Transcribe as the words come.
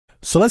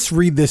So let's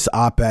read this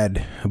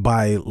op-ed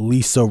by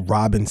Lisa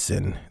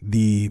Robinson,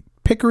 the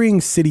Pickering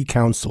City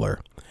Councillor.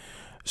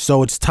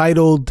 So it's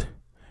titled,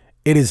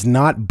 "It is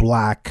not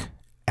black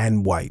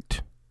and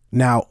white."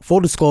 Now, full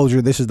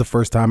disclosure, this is the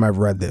first time I've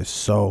read this,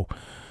 so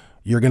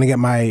you're going to get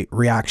my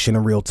reaction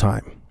in real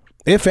time,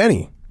 if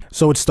any.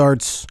 So it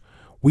starts,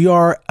 "We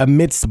are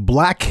amidst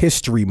Black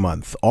History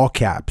Month, all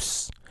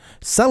caps.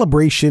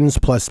 Celebrations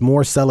plus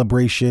more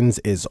celebrations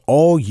is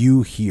all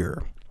you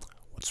hear."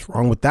 What's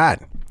wrong with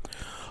that?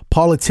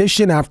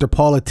 Politician after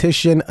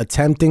politician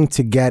attempting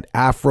to get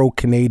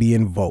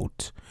Afro-Canadian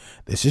vote.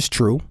 This is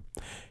true.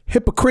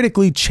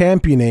 Hypocritically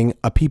championing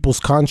a people's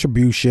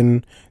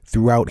contribution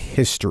throughout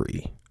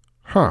history.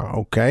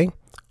 Okay.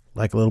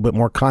 Like a little bit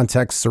more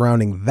context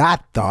surrounding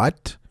that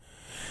thought.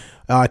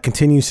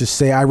 Continues to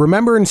say, "I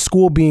remember in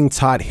school being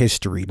taught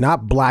history,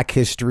 not black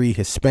history,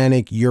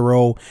 Hispanic,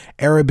 Euro,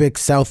 Arabic,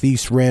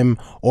 Southeast Rim,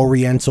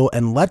 Oriental,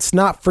 and let's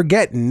not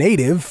forget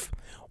Native,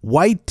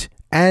 white,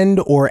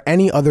 and or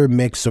any other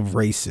mix of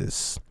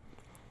races."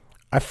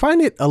 I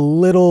find it a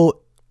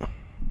little,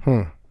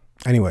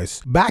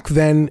 Anyways, back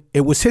then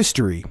it was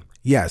history.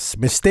 Yes,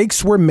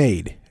 mistakes were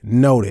made.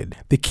 Noted.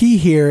 The key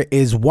here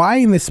is why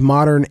in this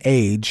modern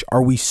age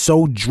are we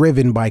so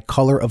driven by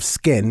color of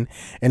skin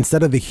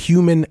instead of the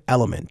human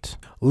element?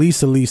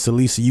 Lisa,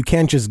 you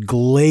can't just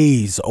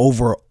glaze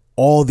over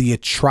all the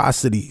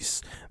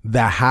atrocities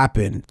that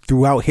happened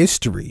throughout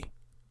history.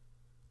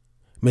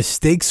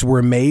 Mistakes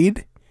were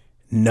made?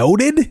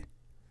 Noted?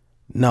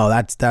 No,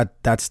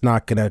 that's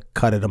not gonna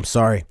cut it. I'm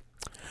sorry.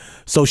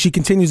 So she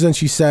continues and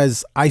she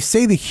says, "I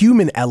say the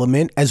human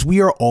element as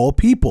we are all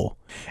people.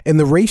 And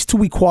the race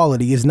to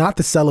equality is not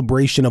the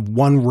celebration of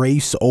one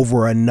race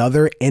over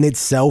another in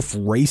itself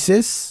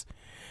racist.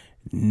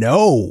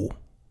 No.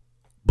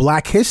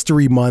 Black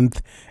History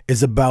Month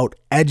is about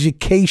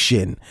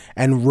education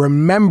and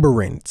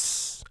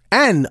remembrance.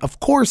 And of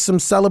course, some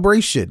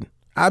celebration.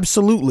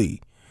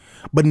 Absolutely.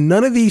 But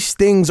none of these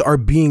things are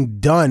being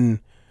done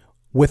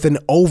with an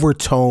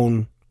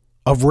overtone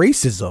of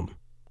racism.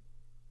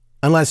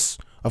 Unless,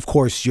 of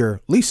course,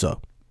 you're Lisa."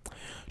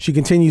 She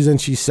continues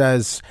and she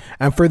says,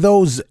 "And for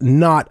those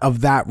not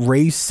of that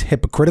race,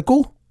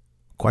 hypocritical?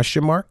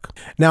 Question mark.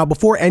 Now,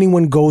 before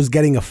anyone goes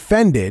getting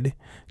offended,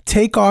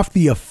 take off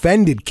the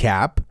offended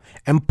cap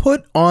and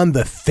put on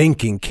the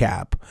thinking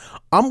cap."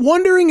 I'm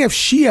wondering if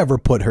she ever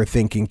put her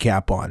thinking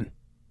cap on.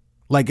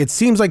 Like, it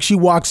seems like she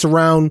walks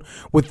around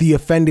with the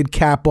offended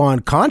cap on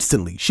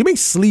constantly. She may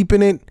sleep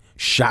in it,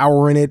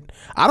 shower in it.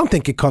 I don't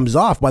think it comes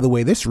off by the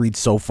way this reads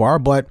so far,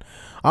 but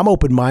I'm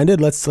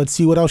open-minded. Let's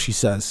see what else she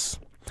says.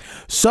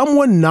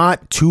 "Someone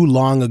not too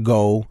long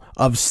ago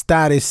of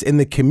status in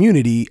the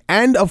community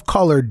and of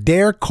color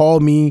dare call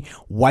me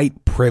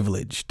white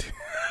privileged."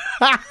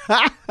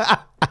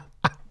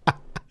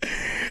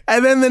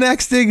 And then the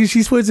next thing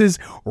she puts is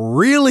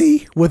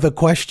 "really?" with a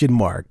question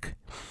mark.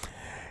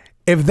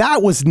 If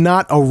that was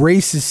not a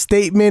racist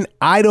statement,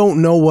 I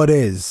don't know what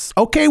is.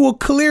 Okay, well,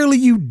 clearly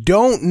you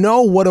don't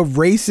know what a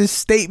racist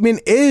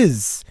statement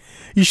is.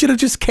 You should have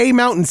just came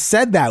out and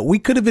said that. We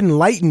could have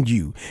enlightened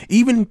you.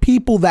 Even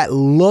people that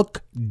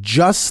look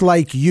just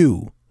like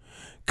you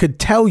could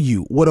tell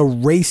you what a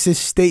racist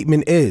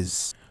statement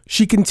is.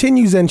 She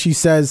continues and she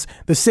says,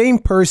 "The same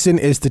person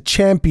is to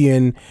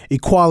champion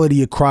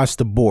equality across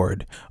the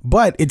board.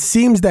 But it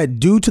seems that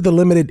due to the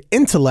limited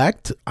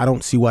intellect," I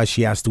don't see why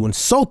she has to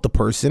insult the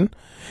person,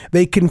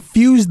 "they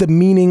confuse the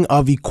meaning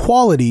of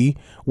equality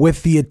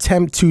with the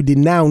attempt to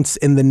denounce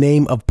in the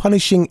name of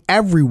punishing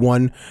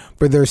everyone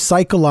for their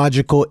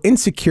psychological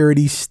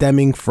insecurity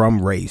stemming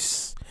from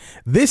race.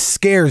 This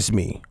scares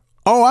me.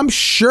 Oh, I'm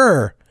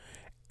sure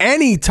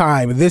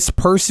anytime this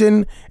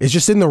person is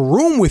just in the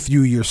room with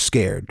you, you're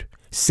scared.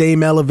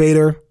 Same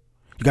elevator.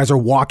 You guys are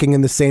walking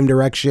in the same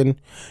direction.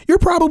 You're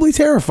probably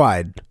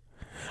terrified.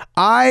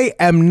 I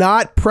am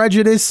not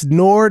prejudiced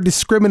nor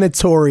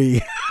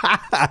discriminatory."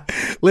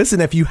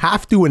 Listen, if you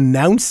have to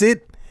announce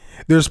it,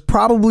 there's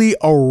probably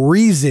a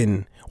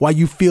reason why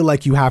you feel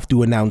like you have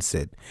to announce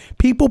it.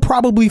 People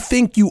probably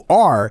think you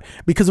are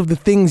because of the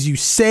things you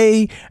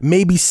say,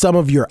 maybe some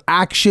of your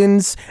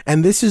actions,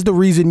 and this is the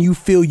reason you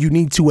feel you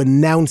need to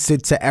announce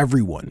it to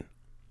everyone.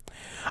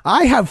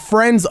 I have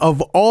friends of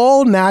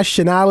all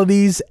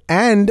nationalities,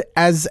 and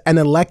as an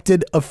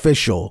elected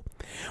official,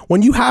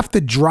 when you have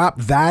to drop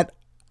that,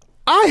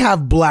 I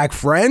have black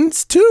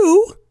friends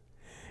too.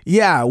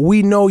 Yeah,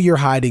 we know you're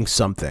hiding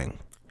something.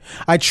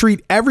 I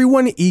treat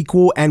everyone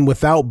equal and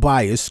without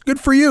bias. Good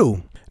for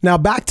you. Now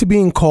back to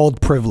being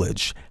called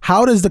privileged.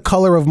 How does the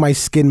color of my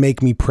skin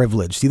make me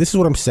privileged? See, this is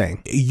what I'm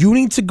saying. You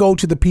need to go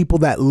to the people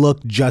that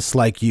look just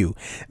like you.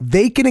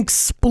 They can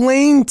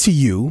explain to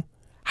you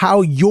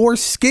how your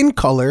skin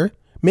color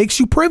makes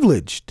you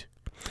privileged.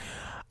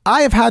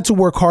 I have had to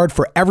work hard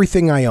for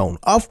everything I own.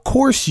 Of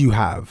course you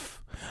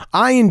have.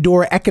 I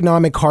endure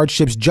economic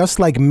hardships just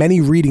like many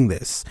reading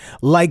this,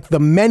 like the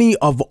many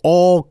of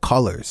all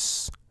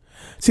colors.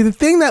 See, the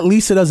thing that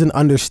Lisa doesn't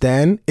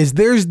understand is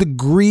there's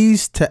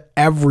degrees to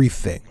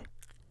everything,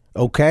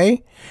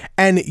 okay?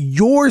 And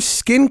your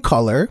skin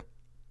color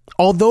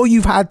Although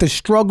you've had to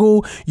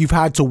struggle, you've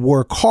had to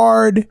work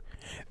hard,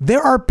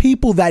 there are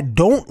people that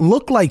don't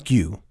look like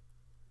you,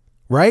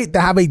 right?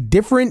 That have a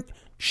different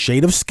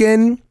shade of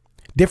skin,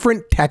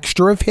 different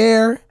texture of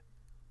hair,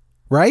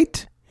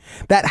 right?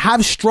 That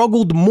have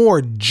struggled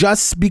more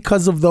just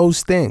because of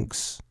those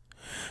things.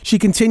 She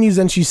continues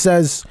and she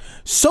says,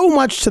 so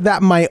much to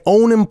that my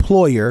own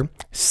employer,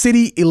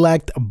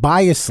 city-elect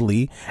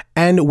biasly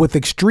and with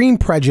extreme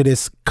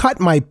prejudice, cut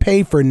my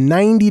pay for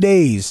 90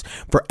 days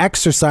for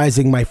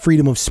exercising my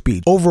freedom of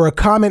speech over a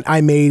comment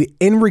I made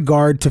in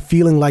regard to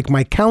feeling like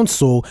my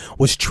council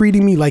was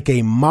treating me like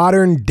a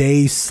modern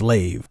day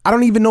slave. I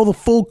don't even know the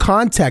full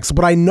context,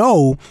 but I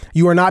know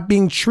you are not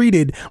being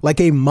treated like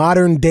a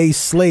modern day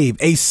slave.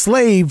 A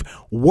slave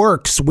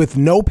works with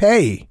no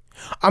pay.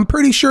 I'm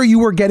pretty sure you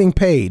were getting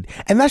paid,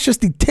 and that's just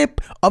the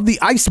tip of the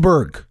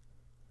iceberg.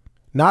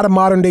 Not a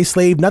modern day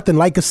slave, nothing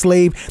like a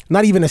slave,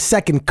 not even a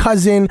second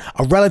cousin,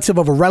 a relative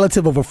of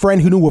a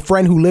friend who knew a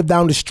friend who lived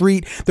down the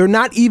street. They're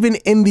not even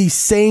in the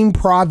same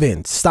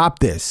province. Stop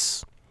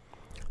this.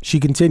 She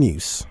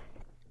continues.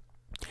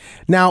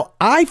 Now,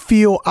 I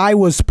feel I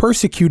was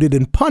persecuted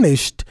and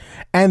punished,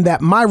 and that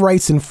my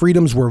rights and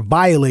freedoms were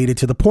violated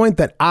to the point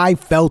that I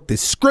felt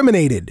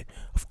discriminated.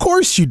 Of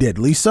course you did,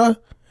 Lisa.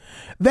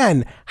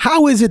 Then,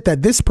 how is it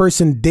that this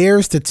person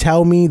dares to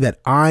tell me that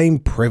I'm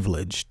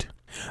privileged?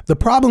 The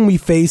problem we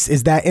face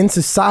is that in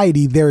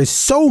society, there is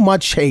so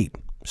much hate,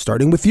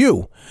 starting with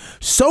you,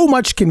 so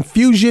much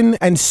confusion,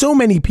 and so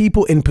many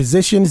people in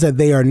positions that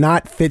they are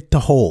not fit to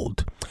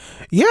hold.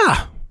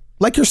 Yeah,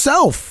 like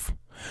yourself.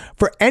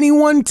 For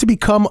anyone to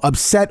become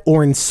upset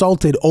or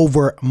insulted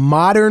over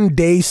modern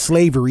day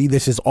slavery,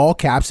 this is all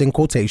caps in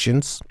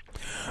quotations,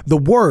 the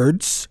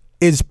words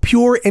is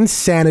pure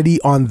insanity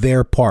on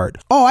their part.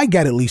 Oh, I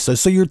get it, Lisa.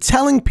 So you're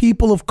telling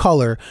people of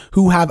color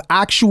who have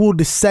actual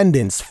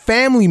descendants,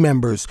 family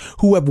members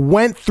who have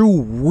went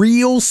through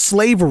real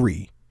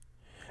slavery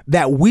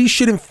that we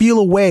shouldn't feel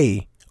a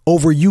way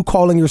over you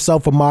calling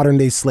yourself a modern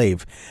day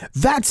slave.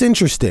 That's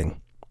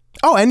interesting.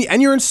 Oh, and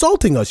you're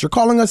insulting us. You're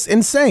calling us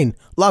insane.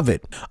 Love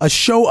it. A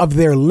show of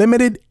their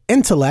limited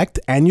intellect,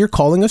 and you're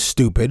calling us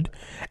stupid,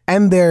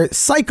 and their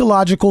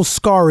psychological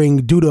scarring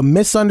due to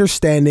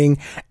misunderstanding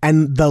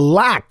and the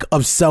lack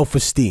of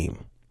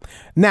self-esteem.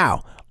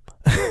 Now,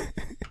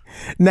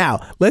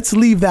 let's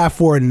leave that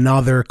for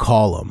another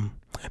column.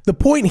 The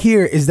point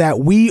here is that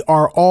we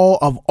are all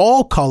of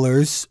all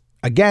colors,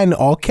 again,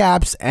 all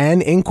caps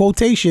and in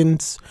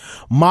quotations,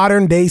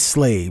 modern day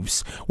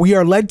slaves. We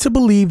are led to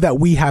believe that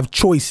we have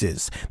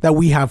choices, that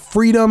we have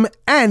freedom,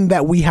 and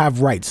that we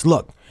have rights.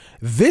 Look,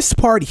 this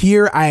part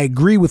here, I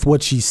agree with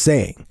what she's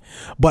saying,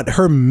 but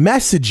her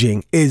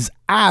messaging is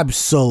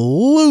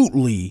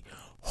absolutely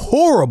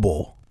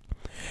horrible.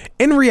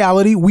 In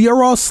reality, we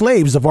are all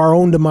slaves of our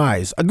own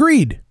demise.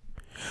 Agreed.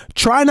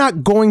 Try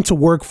not going to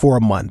work for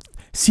a month.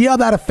 See how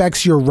that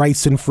affects your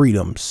rights and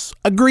freedoms.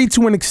 Agreed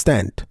to an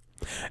extent.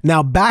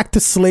 Now back to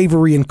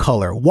slavery and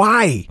color.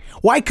 Why?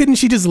 Why couldn't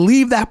she just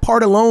leave that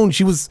part alone?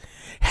 She was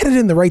headed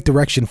in the right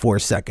direction for a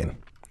second.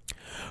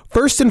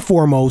 First and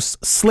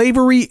foremost,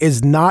 slavery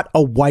is not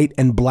a white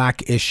and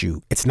black issue.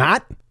 It's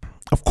not.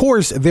 Of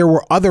course, there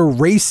were other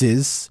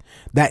races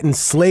that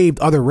enslaved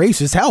other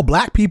races. Hell,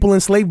 black people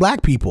enslaved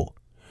black people.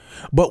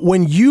 But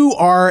when you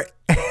are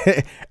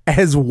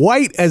as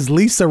white as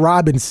Lisa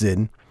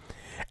Robinson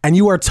and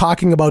you are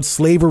talking about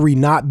slavery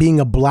not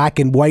being a black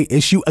and white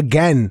issue,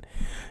 again,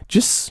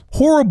 just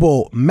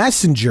horrible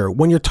messenger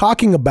when you're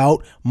talking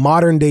about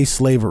modern day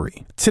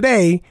slavery.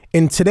 Today,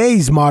 in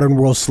today's modern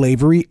world,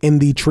 slavery in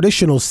the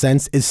traditional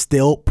sense is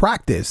still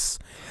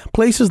practiced.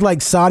 Places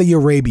like Saudi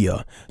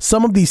Arabia,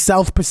 some of the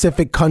South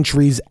Pacific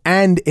countries,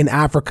 and in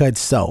Africa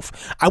itself.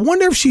 I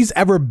wonder if she's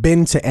ever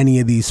been to any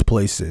of these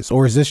places,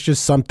 or is this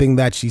just something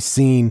that she's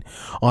seen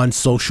on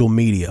social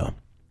media?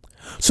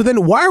 So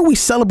then why are we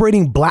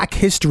celebrating Black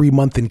History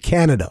Month in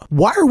Canada?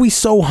 Why are we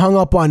so hung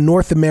up on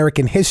North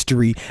American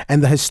history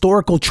and the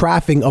historical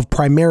trafficking of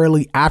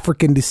primarily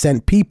African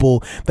descent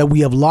people that we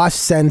have lost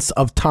sense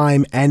of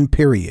time and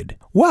period?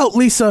 Well,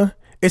 Lisa,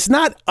 it's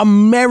not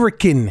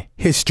American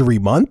History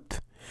Month.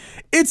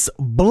 It's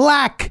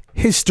Black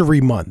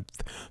History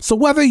Month. So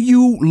whether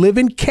you live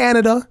in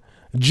Canada,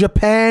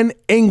 Japan,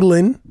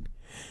 England,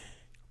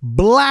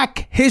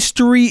 Black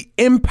history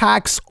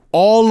impacts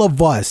all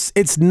of us.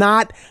 It's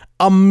not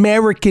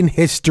American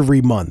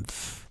History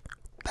Month.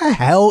 The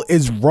hell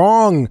is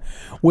wrong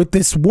with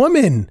this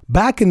woman?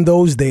 Back in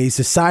those days,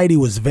 society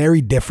was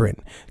very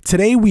different.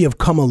 Today, we have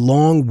come a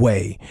long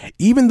way.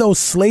 Even though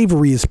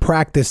slavery is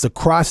practiced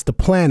across the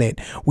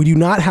planet, we do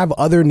not have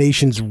other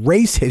nations'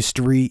 race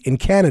history in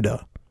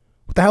Canada.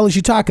 What the hell is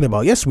she talking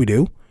about? Yes, we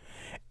do.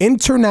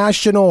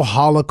 International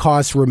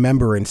Holocaust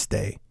Remembrance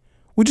Day.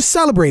 We just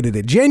celebrated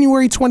it,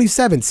 January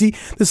 27th. See,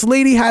 this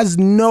lady has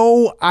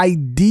no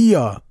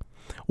idea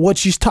what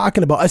she's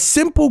talking about. A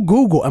simple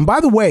Google. And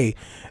by the way,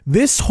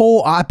 this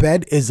whole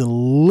op-ed is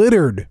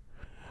littered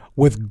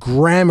with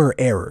grammar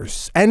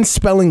errors and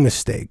spelling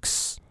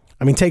mistakes.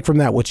 I mean, take from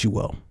that what you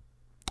will.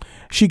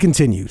 She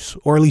continues,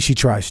 or at least she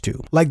tries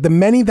to. Like the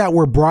many that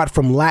were brought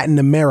from Latin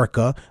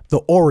America, the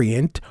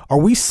Orient, are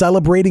we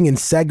celebrating in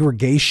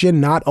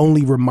segregation, not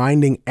only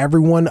reminding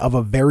everyone of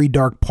a very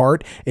dark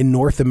part in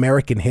North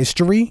American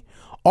history?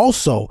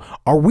 Also,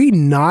 are we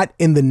not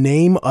in the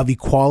name of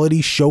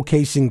equality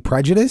showcasing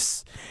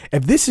prejudice?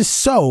 If this is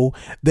so,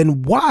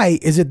 then why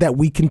is it that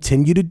we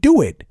continue to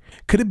do it?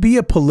 Could it be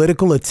a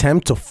political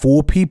attempt to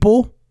fool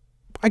people?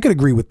 I could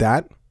agree with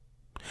that.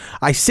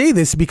 I say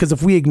this because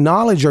if we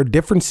acknowledge our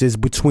differences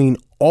between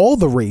all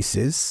the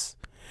races,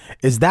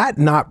 is that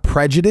not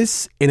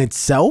prejudice in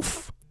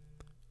itself?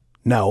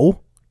 No.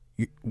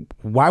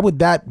 Why would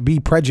that be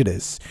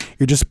prejudice?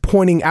 You're just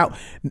pointing out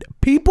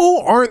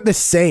people aren't the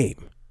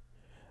same.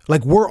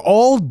 Like we're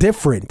all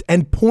different,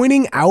 and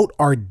pointing out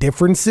our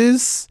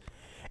differences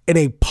in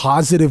a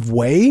positive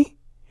way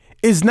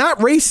is not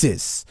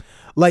racist.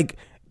 Like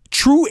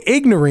true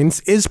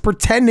ignorance is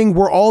pretending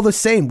we're all the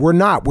same. We're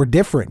not. We're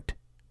different.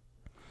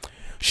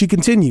 She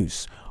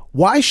continues,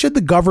 why should the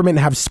government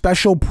have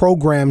special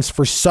programs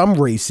for some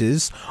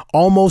races,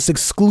 almost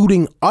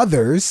excluding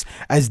others,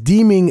 as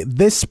deeming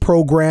this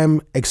program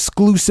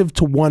exclusive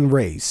to one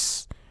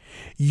race?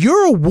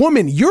 You're a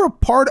woman. You're a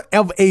part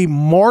of a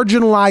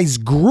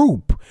marginalized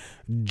group,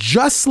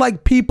 just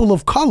like people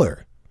of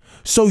color.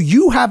 So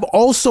you have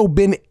also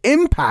been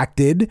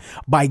impacted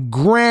by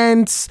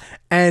grants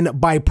and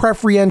by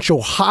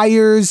preferential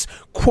hires,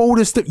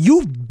 quotas.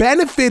 You've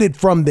benefited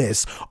from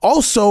this.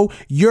 Also,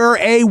 you're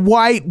a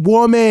white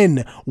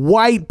woman,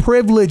 white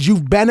privilege.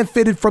 You've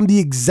benefited from the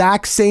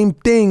exact same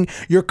thing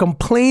you're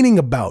complaining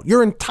about.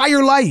 Your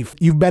entire life,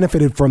 you've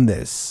benefited from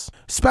this.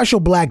 Special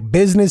black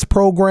business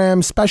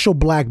programs, special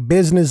black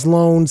business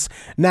loans.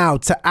 Now,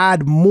 to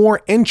add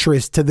more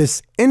interest to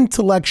this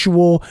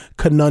intellectual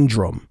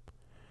conundrum,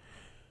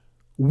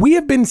 we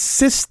have been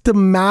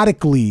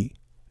systematically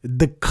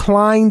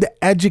declined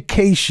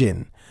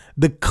education,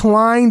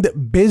 declined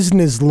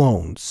business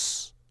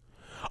loans.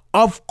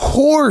 Of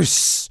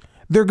course,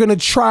 they're going to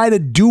try to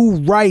do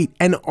right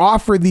and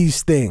offer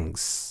these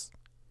things.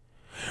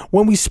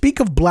 When we speak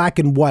of black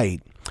and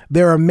white,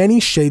 there are many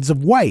shades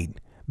of white.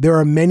 There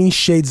are many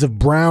shades of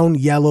brown,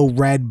 yellow,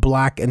 red,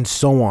 black, and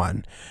so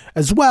on.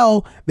 As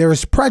well, there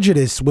is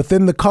prejudice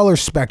within the color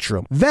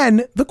spectrum.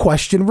 Then the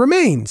question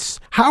remains,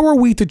 how are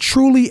we to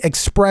truly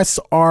express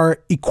our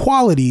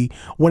equality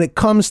when it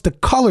comes to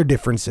color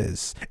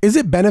differences? Is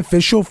it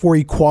beneficial for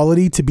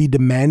equality to be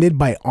demanded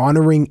by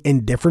honoring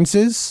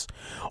indifferences?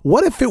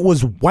 What if it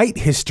was White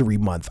History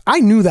Month?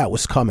 I knew that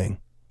was coming.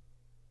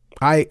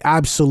 I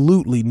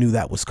absolutely knew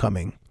that was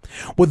coming.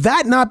 Would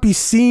that not be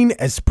seen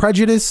as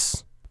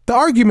prejudice? The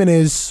argument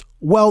is,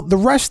 well, the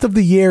rest of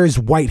the year is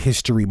White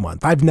History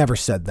Month. I've never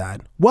said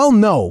that. Well,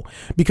 no,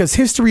 because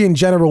history in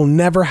general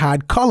never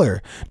had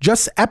color.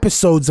 Just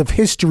episodes of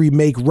history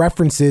make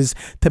references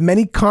to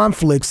many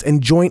conflicts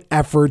and joint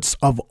efforts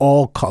of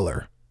all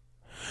color.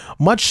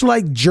 Much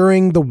like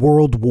during the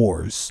World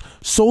Wars,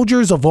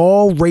 soldiers of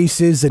all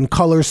races and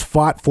colors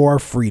fought for our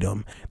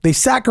freedom. They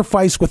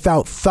sacrificed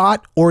without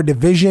thought or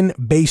division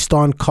based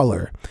on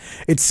color.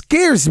 It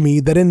scares me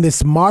that in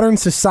this modern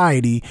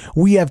society,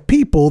 we have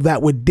people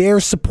that would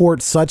dare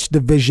support such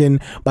division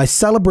by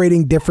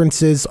celebrating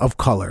differences of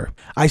color.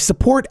 I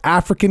support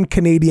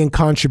African-Canadian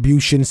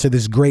contributions to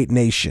this great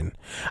nation.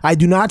 I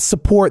do not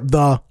support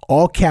the,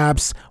 all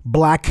caps,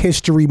 Black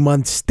History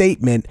Month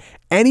statement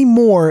any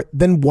more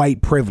than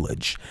white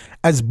privilege,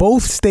 as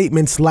both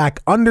statements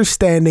lack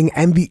understanding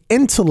and the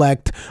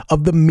intellect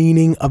of the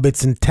meaning of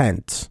its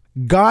intent.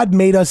 God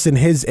made us in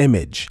his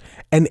image,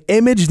 an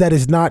image that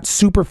is not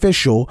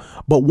superficial,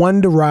 but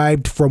one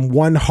derived from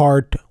one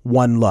heart,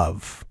 one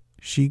love.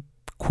 She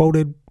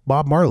quoted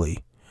Bob Marley.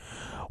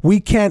 We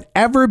can't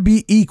ever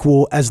be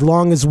equal as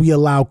long as we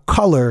allow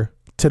color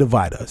to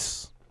divide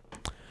us.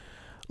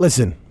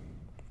 Listen,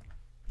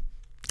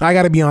 I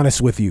got to be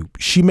honest with you.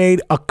 She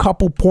made a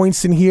couple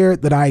points in here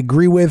that I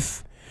agree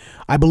with.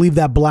 I believe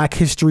that Black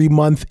History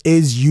Month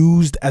is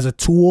used as a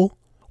tool.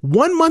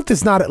 1 month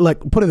is not, like,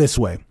 put it this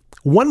way.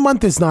 1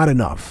 month is not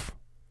enough.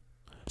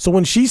 So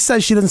when she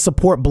says she doesn't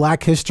support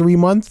Black History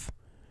Month,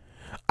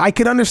 I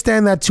can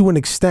understand that to an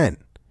extent.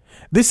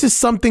 This is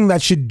something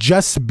that should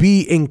just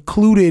be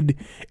included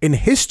in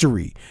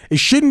history. It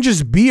shouldn't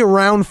just be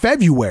around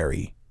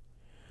February.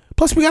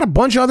 Plus, we got a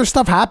bunch of other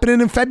stuff happening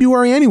in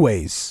February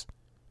anyways.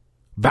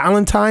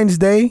 Valentine's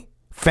Day,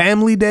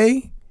 Family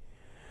Day.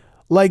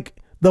 Like,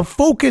 the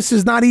focus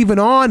is not even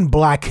on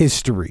Black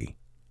history.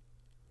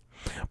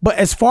 But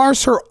as far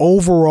as her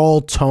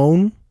overall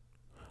tone,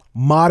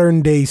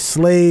 modern day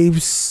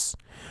slaves,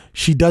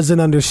 she doesn't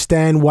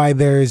understand why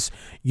there's,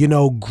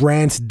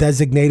 grants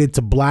designated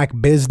to Black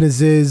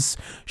businesses.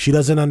 She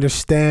doesn't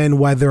understand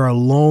why there are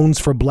loans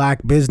for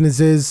Black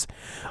businesses.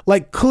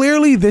 Like,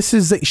 clearly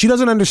she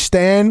doesn't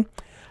understand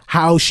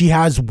how she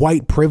has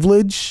white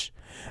privilege.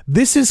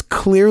 This is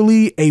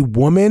clearly a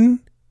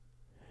woman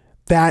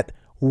that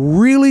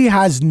really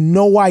has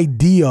no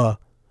idea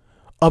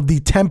of the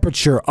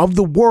temperature of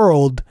the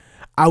world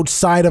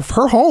outside of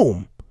her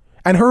home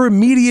and her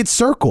immediate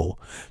circle.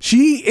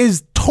 She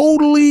is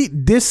totally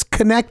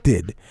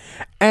disconnected.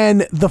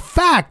 And the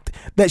fact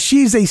that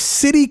she's a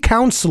city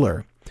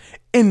councillor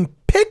in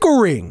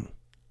Pickering,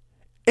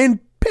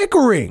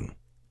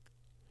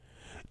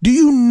 do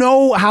you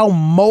know how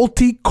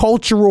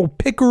multicultural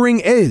Pickering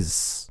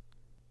is?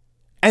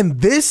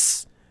 And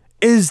this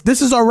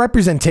is our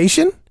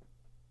representation?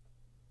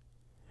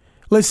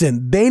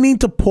 Listen, they need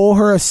to pull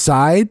her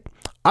aside.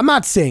 I'm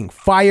not saying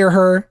fire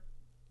her,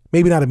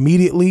 maybe not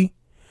immediately.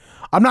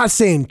 I'm not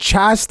saying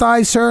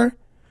chastise her.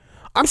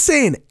 I'm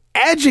saying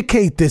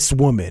educate this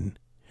woman,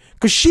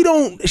 because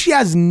she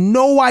has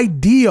no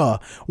idea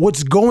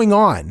what's going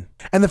on.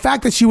 And the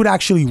fact that she would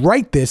actually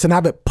write this and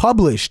have it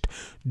published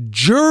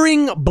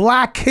during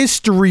Black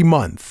History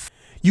Month,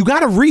 you got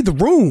to read the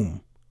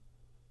room.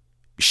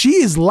 She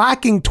is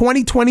lacking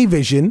 20/20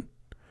 vision.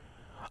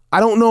 I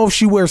don't know if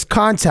she wears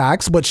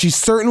contacts, but she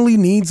certainly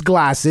needs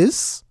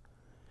glasses.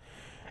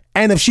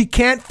 And if she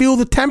can't feel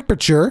the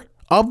temperature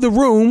of the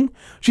room,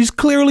 she's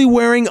clearly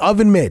wearing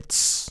oven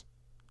mitts.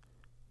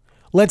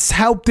 Let's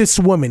help this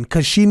woman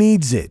because she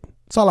needs it.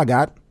 That's all I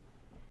got.